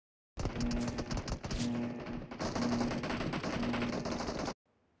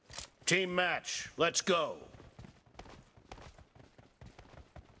Team match, let's go.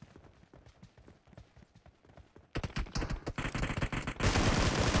 The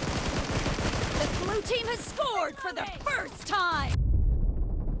blue team has scored for the first time!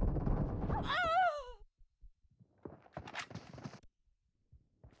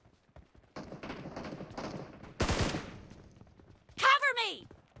 Cover me!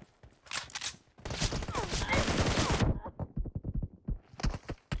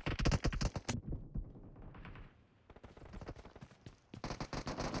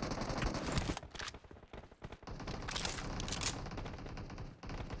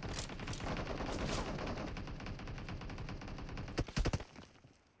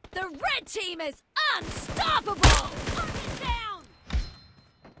 The red team is unstoppable! Target down!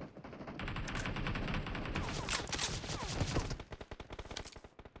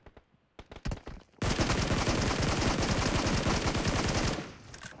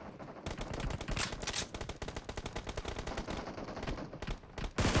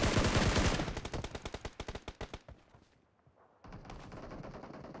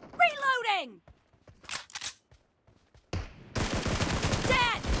 Reloading!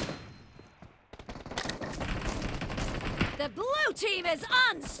 The blue team is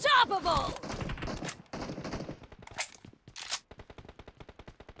unstoppable!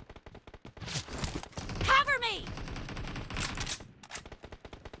 Cover me!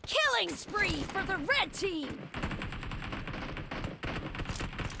 Killing spree for the red team!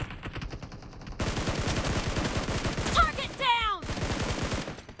 Target down!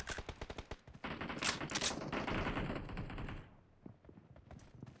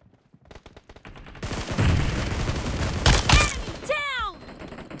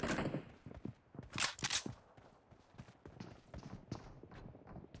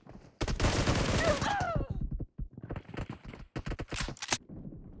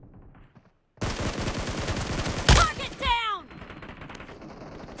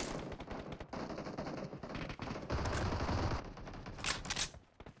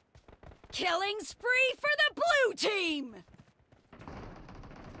 Killing spree for the blue team!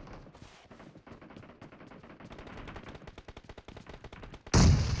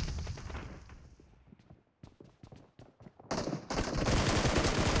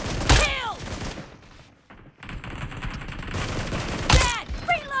 Killed! Dead!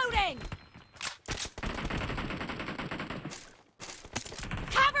 Reloading!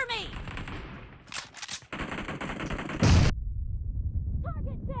 Cover me!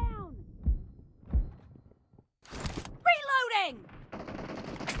 Target down! Reloading!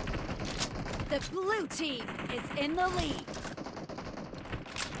 The blue team is in the lead.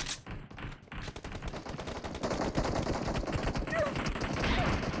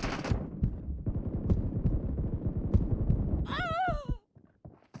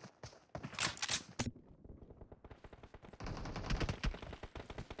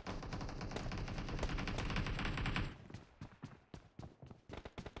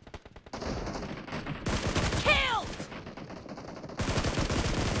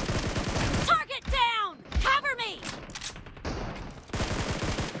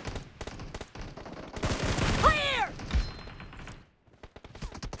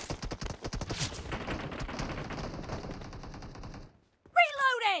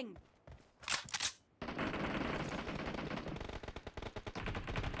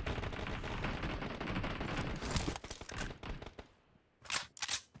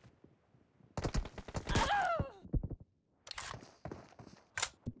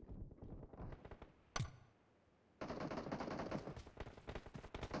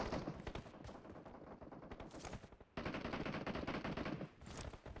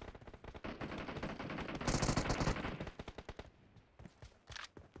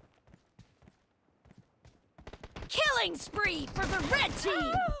 Killing spree for the red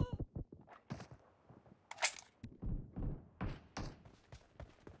team!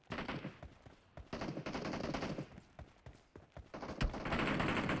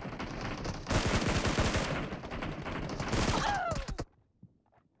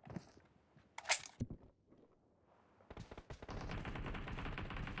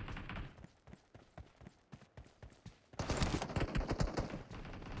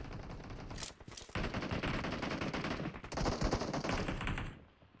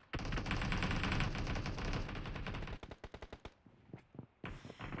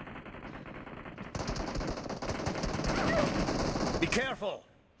 Be careful!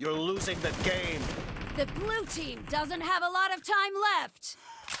 You're losing the game! The blue team doesn't have a lot of time left!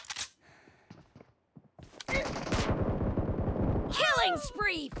 Killing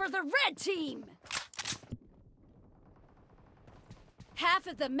spree for the red team! Half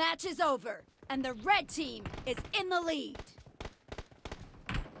of the match is over, and the red team is in the lead.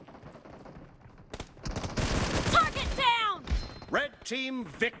 Target down! Red team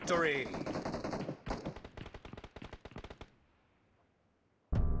victory!